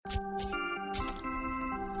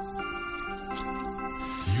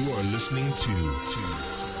You are listening to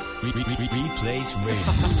Replace Radio.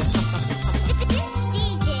 This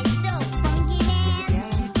DJ is so funky,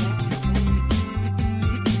 man.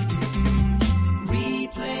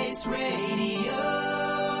 Replace Radio.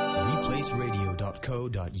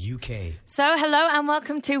 Replaceradio.co.uk. So, hello and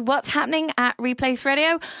welcome to What's Happening at Replace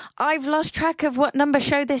Radio. I've lost track of what number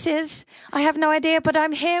show this is. I have no idea, but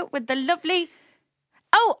I'm here with the lovely...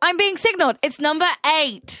 Oh, I'm being signalled. It's number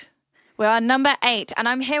 8. We're on number 8, and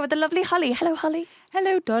I'm here with the lovely Holly. Hello, Holly.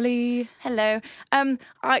 Hello, Dolly. Hello. Can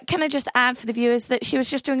I just add for the viewers that she was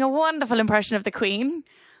just doing a wonderful impression of the Queen?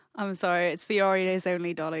 I'm sorry, it's for your ears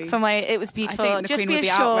only, Dolly. It was beautiful. I think the just Queen be would be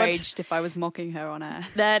assured outraged if I was mocking her on air.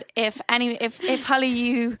 that if Holly,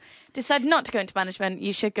 you decide not to go into management,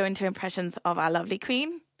 you should go into impressions of our lovely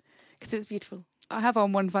Queen because it's beautiful. I have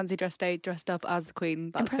on one fancy dress day dressed up as the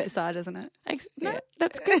Queen. That's Impressive. a bit sad, isn't it? No, Yeah.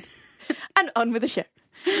 that's good. And on with the show.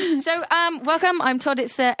 So, welcome. I'm told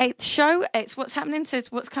it's the 8th show. It's what's happening. So,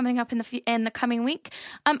 it's what's coming up in the coming week.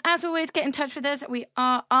 As always, get in touch with us. We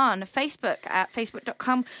are on Facebook at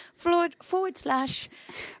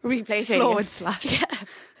facebook.com/replace radio. /. It's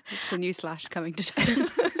a new slash coming today.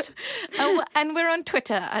 And we're on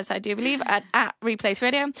Twitter, as I do believe, at Replace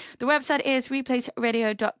Radio. The website is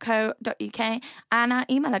replaceradio.co.uk, and our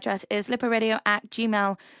email address is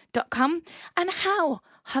liparadio@gmail.com. And how,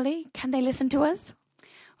 Holly, can they listen to us?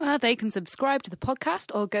 Well, they can subscribe to the podcast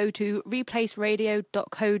or go to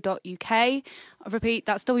replaceradio.co.uk. I repeat,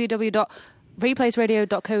 that's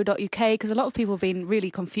www.replaceradio.co.uk, because a lot of people have been really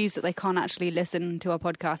confused that they can't actually listen to our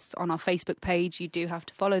podcasts on our Facebook page. You do have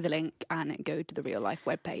to follow the link and go to the real life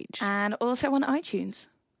webpage. And also on iTunes.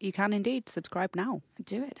 You can indeed subscribe now.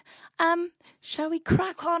 Do it. Shall we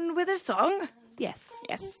crack on with a song? Yes.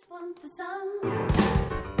 Yes. They just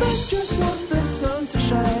want the sun to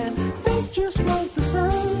shine. They just want the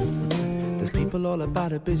sun. There's people all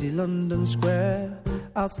about a busy London square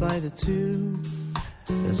outside the tube.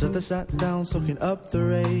 There's others sat down soaking up the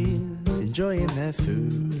rays, enjoying their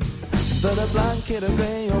food. But a blanket of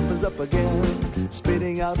grey opens up again,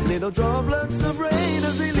 spitting out little droplets of rain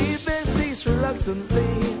as they leave their seats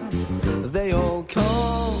reluctantly. They all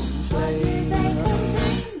complain,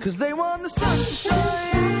 'cause they want the sun to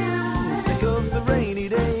shine, sick of the rainy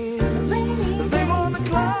days. They want the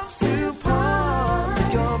clouds to part,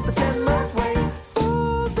 sick of the 10-month wait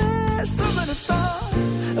for their summer to start.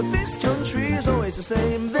 This country is always the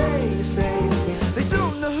same, they say. They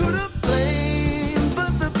don't know who to blame,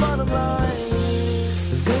 but the bottom line,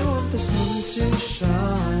 they want the sun to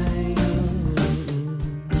shine.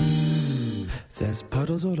 There's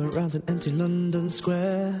puddles all around an empty London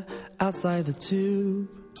square outside the tube,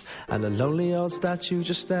 and a lonely old statue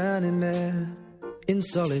just standing there in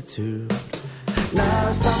solitude. Now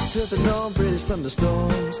it's back to the non-British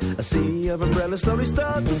thunderstorms. A sea of umbrellas slowly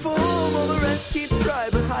start to form. All the rest keep dry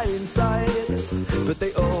but hide inside, but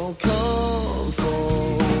they all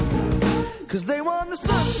conform, 'cause they want the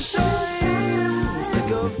sun to shine,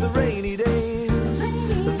 sick of the rainy days.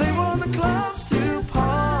 They want the clouds to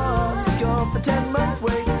part, sick of the 10-month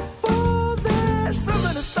wait for their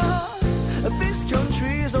summer to start. This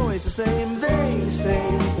country is always the same, they say.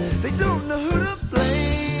 They don't know who to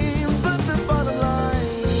blame, but the bottom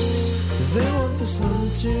line, they want the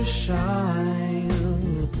sun to shine.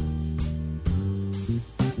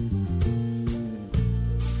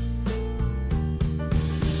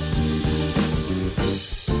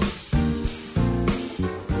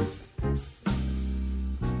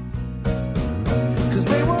 'Cause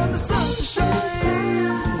they want the sun to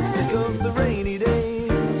shine, sick of the rainy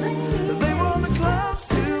days. They want the clouds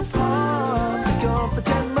to part, sick of the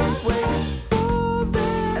 10-month wait for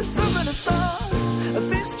their summer to start.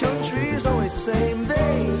 This country is always the same,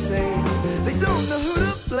 they say. They don't know who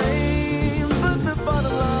to blame, but the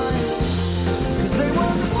bottom line, 'cause they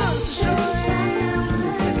want the sun to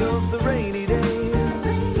shine, sick of the rainy days.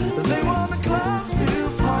 They want the clouds to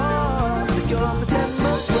part, sick of the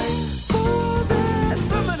 10-month wait for their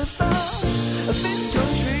summer to start. This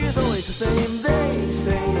country is always the same, they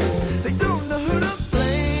say. They don't know who to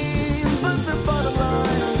blame, but the bottom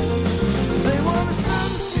line, they want the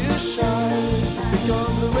sun to shine, sick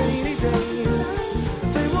of the rainy days.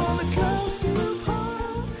 They want the clouds to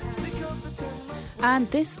part, sick of the 10-month. And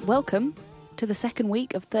welcome to the second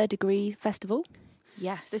week of Third Degree Festival.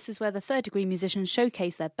 Yes. This is where the Third Degree musicians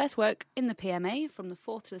showcase their best work in the PMA from the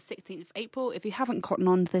 4th to the 16th of April. If you haven't gotten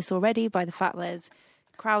on to this already by the fact there's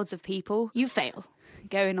crowds of people You fail.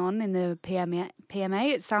 going on in the PMA,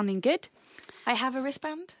 it's sounding good. I have a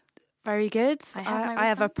wristband. Very good. I have my I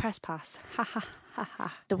have a wristband. press pass. Ha ha ha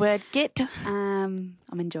ha. The word git. I'm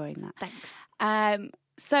enjoying that. Thanks.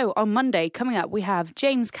 So on Monday, coming up, we have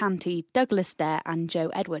James Canty, Douglas Dare and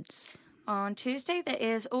Joe Edwards. On Tuesday, there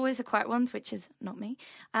is always a quiet ones, which is not me.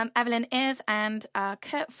 Evelyn is and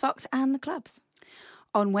Kurt Fox and the Clubs.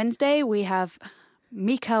 On Wednesday, we have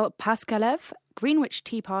Mikhail Paskalev, Greenwich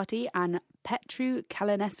Tea Party and Petru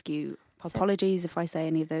Kalinescu. Apologies if I say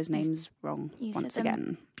any of those names wrong You once said them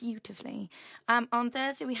again. beautifully. On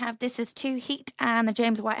Thursday, we have This Is Too Heat and the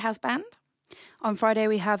James Whitehouse Band. On Friday,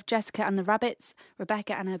 we have Jessica and the Rabbits,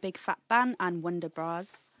 Rebecca and her Big Fat Band, and Wonder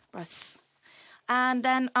Bras. And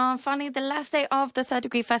then finally, the last day of the Third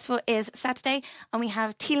Degree Festival is Saturday, and we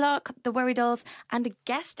have T-Lock, the Worry Dolls, and a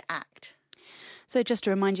guest act. So just to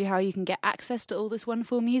remind you how you can get access to all this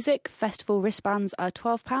wonderful music, festival wristbands are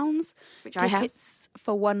 £12, Which I have. tickets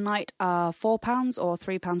for one night are £4 or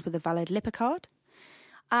 £3 with a valid Lipper card.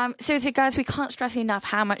 Seriously, guys, we can't stress enough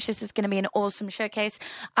how much this is going to be an awesome showcase.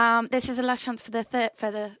 This is the last chance for the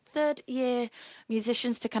third year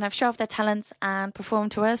musicians to kind of show off their talents and perform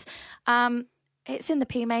to us. It's in the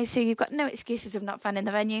PMA, so you've got no excuses of not finding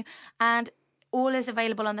the venue. And all is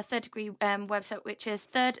available on the Third Degree website, which is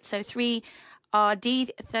 3RD,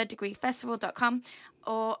 thirddegreefestival.com,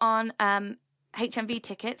 or on HMV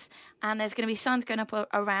tickets. And there's going to be signs going up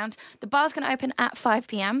around. The bar's going to open at 5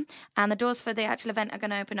 p.m. and the doors for the actual event are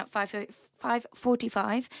going to open at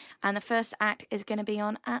 5:45. And the first act is going to be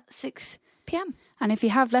on at 6 p.m. And if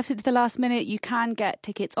you have left it to the last minute, you can get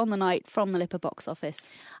tickets on the night from the Lipper box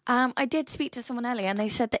office. I did speak to someone earlier and they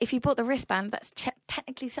said that if you bought the wristband, that's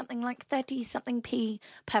technically something like 30-something p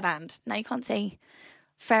per band. Now, you can't say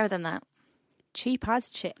fairer than that. Cheap as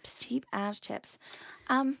chips. Cheap as chips.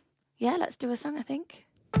 Yeah, let's do a song, I think.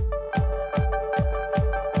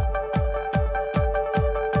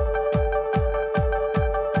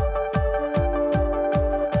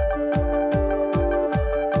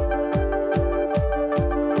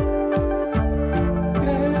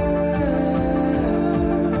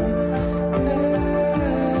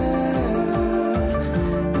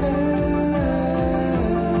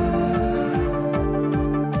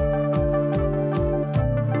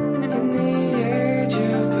 In the age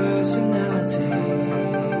of personality,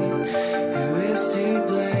 who is to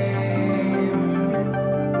blame?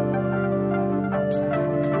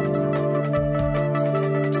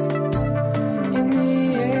 In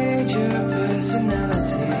the age of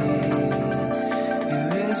personality, who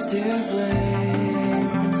is to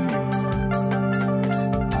blame?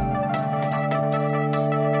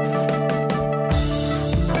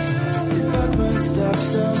 The buck must stop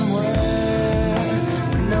somewhere.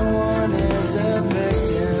 No one is a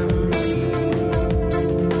victim.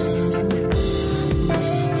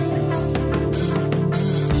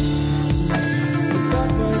 The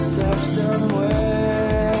buck must stop somewhere.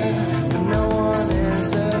 No one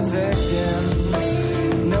is a victim.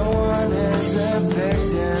 No one is a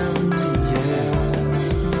victim. Yeah.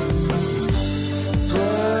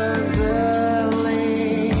 Plug the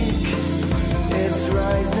leak. It's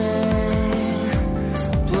rising.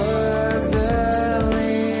 Plug the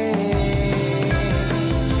leak.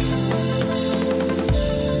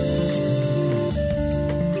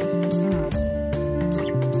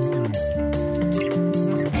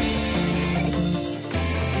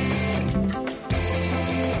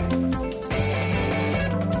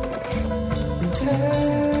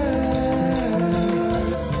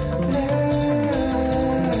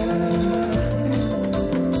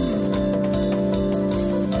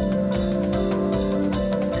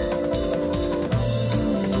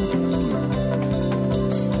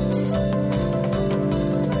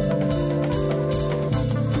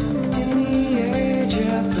 In the age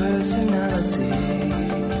of personality,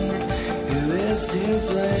 who is to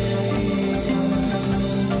blame?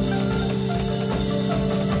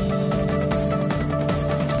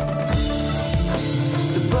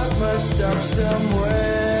 The buck must stop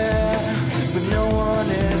somewhere, but no one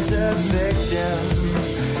is a victim.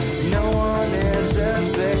 No one is a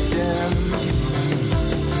victim.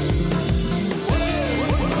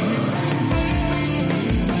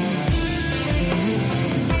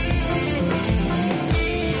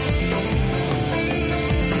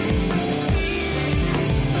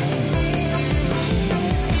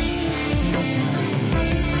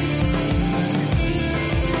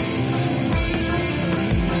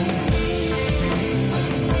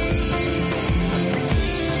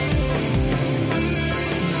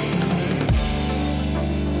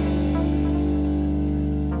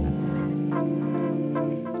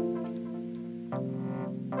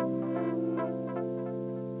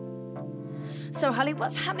 So, Holly,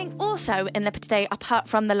 what's happening also in Liverpool today apart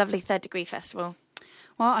from the lovely Third Degree Festival?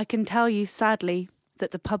 Well, I can tell you, sadly, that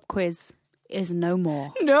the pub quiz is no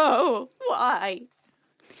more. No. Why?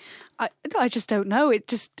 I just don't know.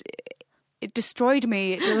 It destroyed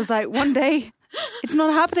me. It was like one day it's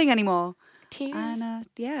not happening anymore. Tears. And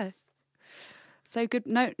yeah. So good.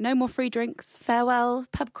 No more free drinks. Farewell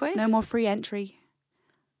pub quiz. No more free entry.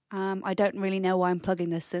 I don't really know why I'm plugging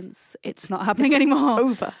this since it's not happening anymore.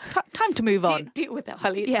 Over. Time to move on. Deal with it,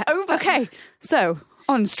 Holly. It's Yeah. over. Okay. So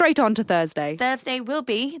straight on to Thursday. Thursday will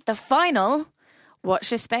be the final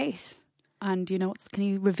Watch Your Space. And you know what? Can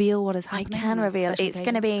you reveal what is I happening? can on this reveal. special It's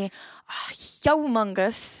going to occasion? be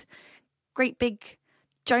humongous, great big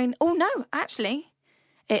giant. Oh no, actually,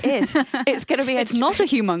 it is. It's going to be. It's not a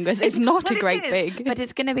humongous. It's not Well, a it great is, big. but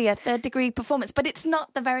it's going to be a third-degree performance. But it's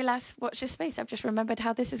not the very last Watch Your Space. I've just remembered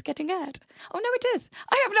how this is getting aired. Oh no, it is.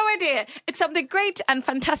 I have no idea. It's something great and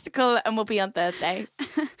fantastical, and will be on Thursday.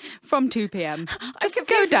 From 2 p.m. I'm Just confused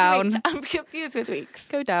go with down. weeks. I'm confused with weeks.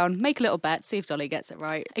 Go down. Make a little bet. See if Dolly gets it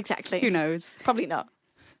right. Exactly. Who knows? Probably not.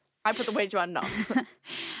 I put the wager on not.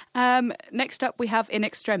 Next up, we have In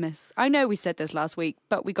Extremis. I know we said this last week,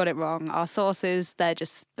 but we got it wrong. Our sources, they're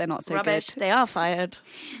not so Rubbish. good. They are fired.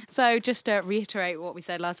 So just to reiterate what we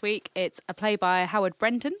said last week, it's a play by Howard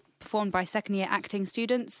Brenton, performed by second-year acting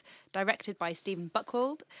students, directed by Stephen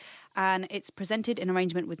Buchwald, and it's presented in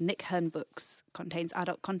arrangement with Nick Hearn Books. Contains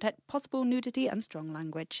adult content, possible nudity and strong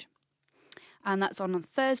language. And that's on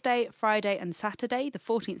Thursday, Friday and Saturday, the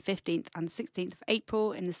 14th, 15th and 16th of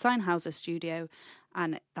April in the Steinhauser studio.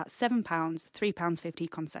 And that's £7,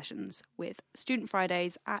 £3.50 concessions, with Student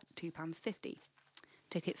Fridays at £2.50.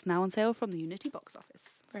 Tickets now on sale from the Unity box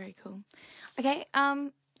office. Very cool. Okay,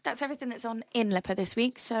 that's everything that's on in Lipper this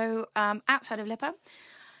week. So outside of Lipper,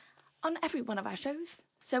 on every one of our shows.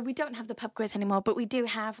 So we don't have the pub quiz anymore, but we do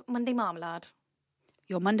have Monday Marmalade.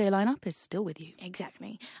 Your Monday lineup is still with you.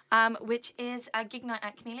 Exactly. Which is a gig night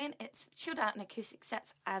at Chameleon. It's chilled out and acoustic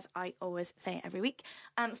sets, as I always say every week.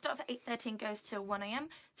 Starts at 8:30 and goes till 1 a.m.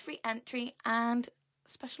 It's free entry and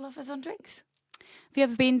special offers on drinks. Have you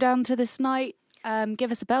ever been down to this night?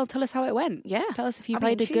 Give us a bell. Tell us how it went. Yeah. Tell us if you I'm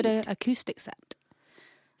played a good intrigued. acoustic set.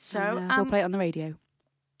 So And, we'll play it on the radio.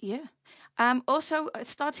 yeah. Also,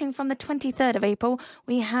 starting from the 23rd of April,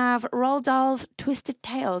 we have Roald Dahl's Twisted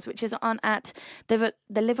Tales, which is on at the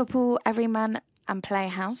Liverpool Everyman and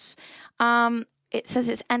Playhouse. It says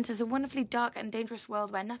it enters a wonderfully dark and dangerous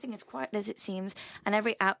world where nothing is quite as it seems and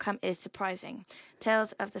every outcome is surprising.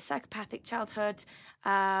 Tales of the psychopathic childhood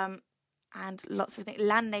and lots of things,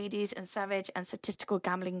 landladies and savage and statistical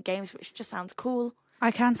gambling games, which just sounds cool. I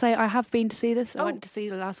can say I have been to see this. I Oh. went to see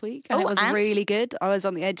it last week, and Oh, it was and? really good. I was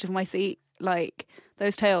on the edge of my seat. Like,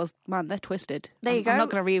 those tales, man, they're twisted. There you I'm go. not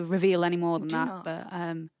going to reveal any more than Do that, not. but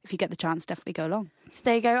if you get the chance, definitely go along. So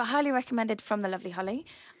there you go. Highly recommended from the lovely Holly.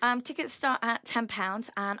 Tickets start at £10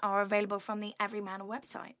 and are available from the Everyman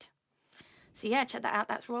website. So yeah, check that out.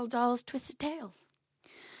 That's Roald Dahl's Twisted Tales.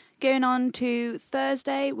 Going on to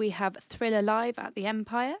Thursday, we have Thriller Live at the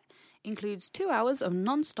Empire. Includes 2 hours of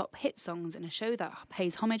non-stop hit songs in a show that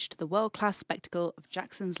pays homage to the world-class spectacle of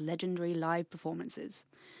Jackson's legendary live performances.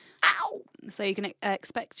 Ow! So you can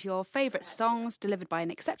expect your favourite songs delivered by an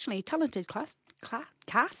exceptionally talented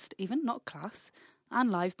cast, even, not class,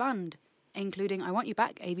 and live band, including I Want You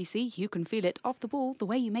Back, ABC, You Can Feel It, Off the Ball, The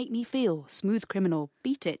Way You Make Me Feel, Smooth Criminal,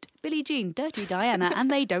 Beat It, Billie Jean, Dirty Diana,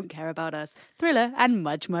 and They Don't Care About Us, Thriller, and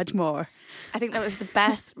much, much more. I think that was the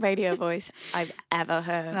best radio voice I've ever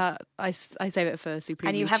heard. I save it for supremely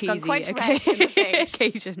And you have gone cheesy quite red in the face.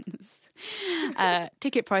 occasions.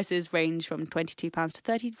 Ticket prices range from £22 to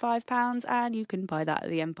 £35, and you can buy that at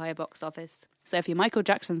the Empire box office. So if you're a Michael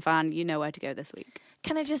Jackson fan, you know where to go this week.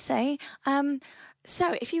 Can I just say,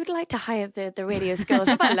 so if you would like to hire the radio skills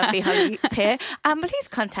of our lovely Holly here, please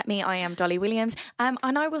contact me. I am Dolly Williams, and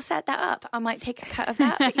I will set that up. I might take a cut of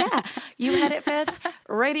that, but yeah, you heard it first.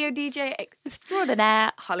 Radio DJ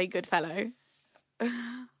extraordinaire, Holly Goodfellow.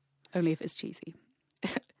 Only if it's cheesy.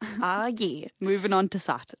 Ah, yeah. Moving on to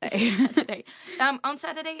Saturday. Saturday. On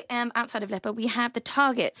Saturday, outside of Lipper, we have the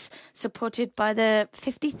Targets, supported by the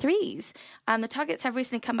 53s. The Targets have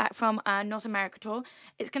recently come back from a North America tour.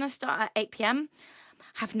 It's going to start at 8 p.m.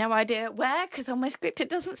 Have no idea where, because on my script it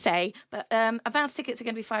doesn't say. But advance tickets are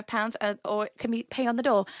going to be £5, or it can be pay on the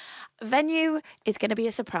door. Venue is going to be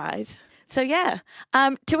a surprise. So yeah,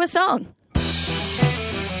 to a song.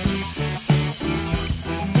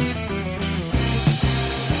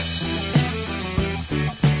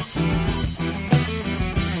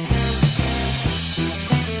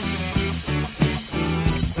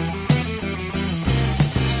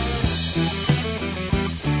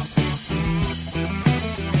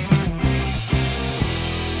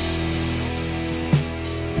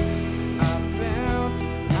 I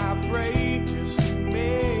bend, I break just to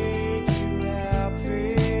make you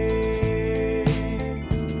happy.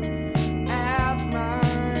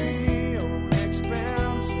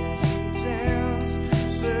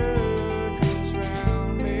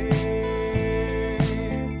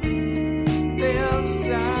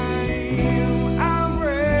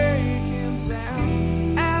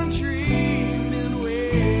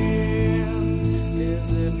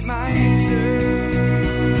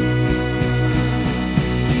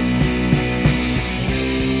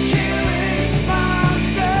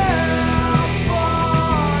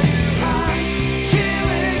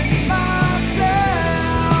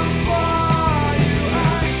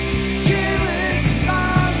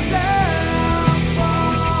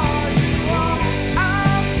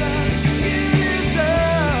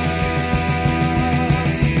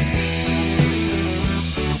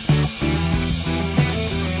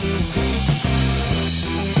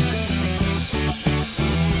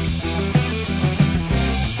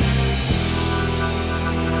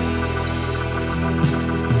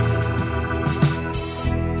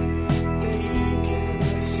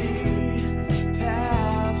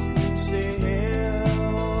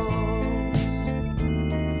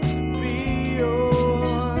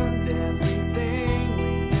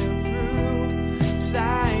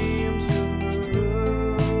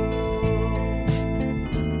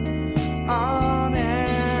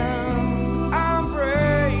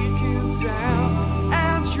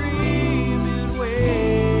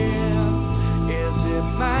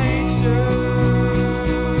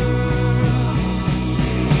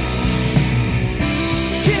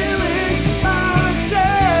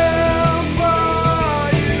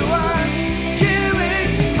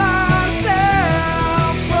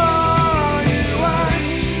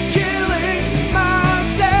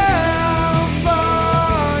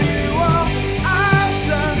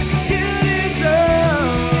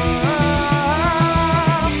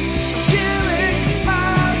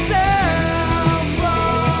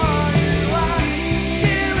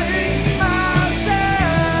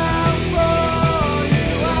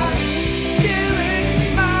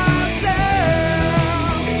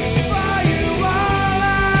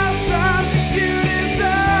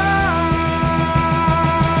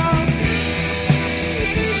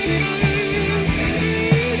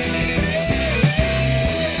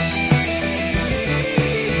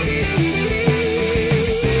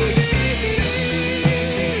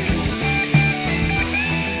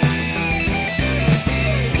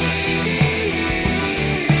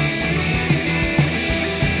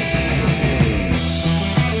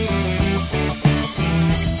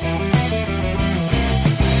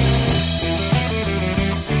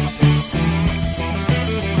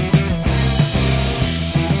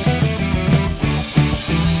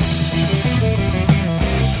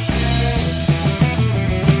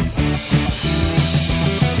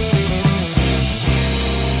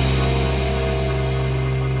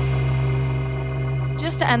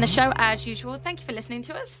 end the show as usual. Thank you for listening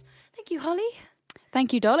to us. Thank you, Holly,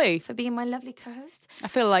 Thank you, Dolly. for being my lovely co-host. I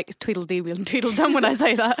feel like Tweedledee and Tweedledum when I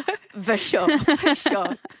say that. For sure, for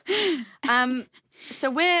sure. So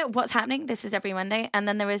we're What's Happening. This is every Monday, and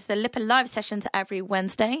then there is the Lipper live sessions every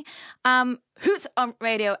Wednesday. Hoots on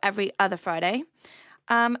radio every other Friday.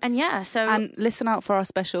 And yeah, so And listen out for our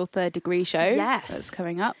special Third Degree show. Yes. That's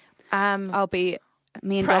coming up.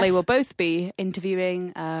 Me and Press. Dolly will both be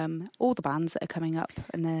interviewing all the bands that are coming up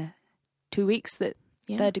in the 2 weeks that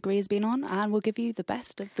Third Degree has been on, and we'll give you the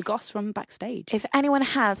best of the goss from backstage. if anyone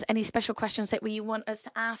has any special questions that you want us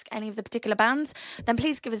to ask any of the particular bands, then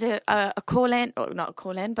please give us a call in, or not a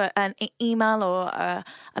call in, but an email or a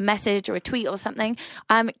message or a tweet or something.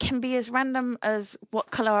 It can be as random as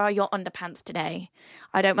what colour are your underpants today.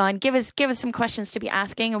 I don't mind. Give us some questions to be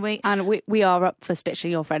asking, and we are up for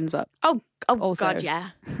stitching your friends up. Oh Also. God, yeah.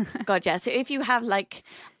 God, yeah. So if you have like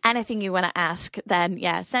anything you want to ask, then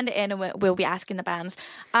yeah, send it in and we'll be asking the bands.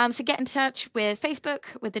 So get in touch with Facebook,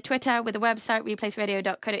 with the Twitter, with the website,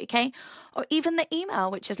 replaceradio.co.uk, or even the email,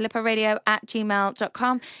 which is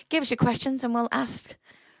lipperradio@gmail.com. Give us your questions and we'll ask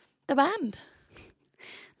the band.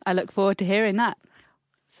 I look forward to hearing that.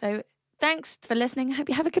 So thanks for listening. I hope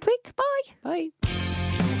you have a good week. Bye. Bye.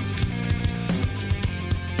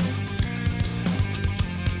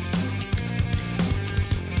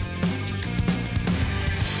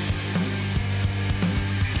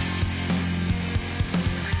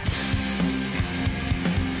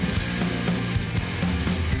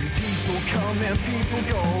 Come and people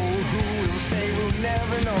go. Who will stay, we'll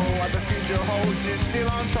never know. What the future holds is still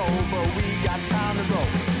untold, but we got time to go.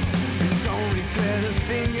 And don't regret a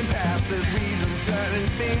thing in past. There's reasons certain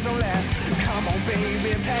things don't last. Come on,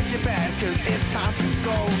 baby, pack your bags, 'cause it's time to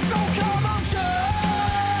go. So come on, Joe.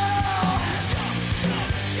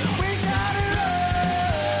 We gotta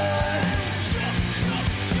run.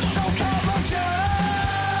 So come on, Joe.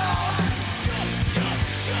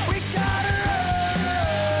 We gotta run.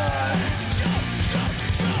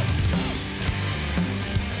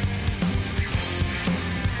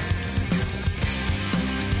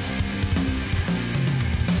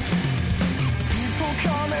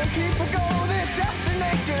 People go, their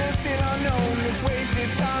destination is still unknown. This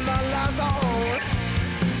wasted time, our lives are old.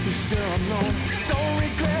 We're still unknown. Don't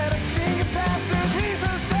regret a thing in past. There's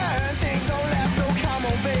reasons certain things don't last. So come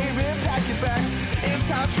on, baby, pack your bags. It's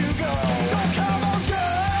time to go. So come on,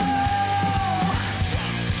 Joe.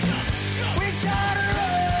 We gotta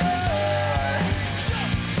run.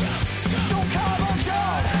 So come on,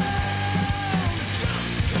 Joe.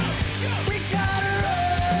 We gotta run.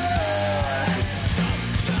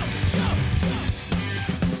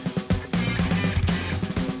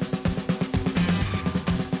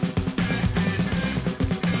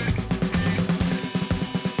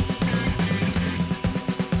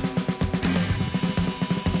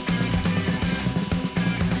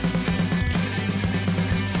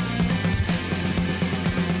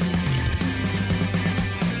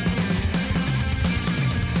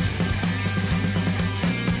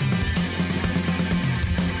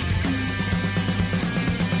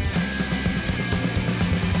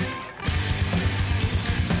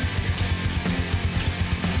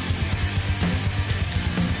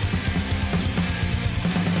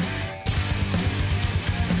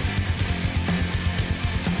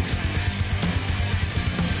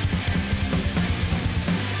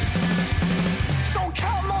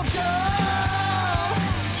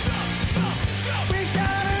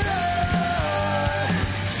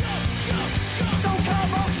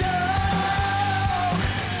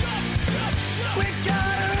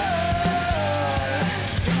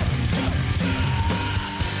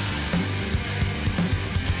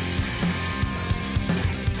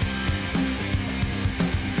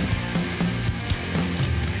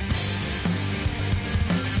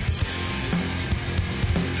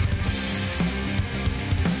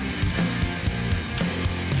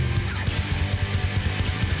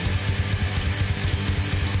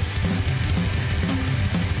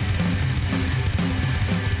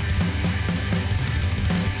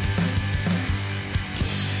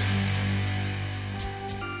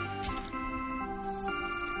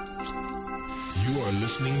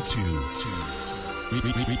 listening to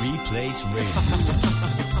Replace Radio.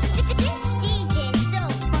 This DJ is so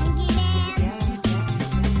funky, man.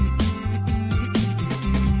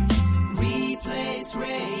 Replace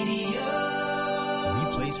Radio.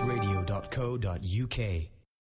 Replaceradio.co.uk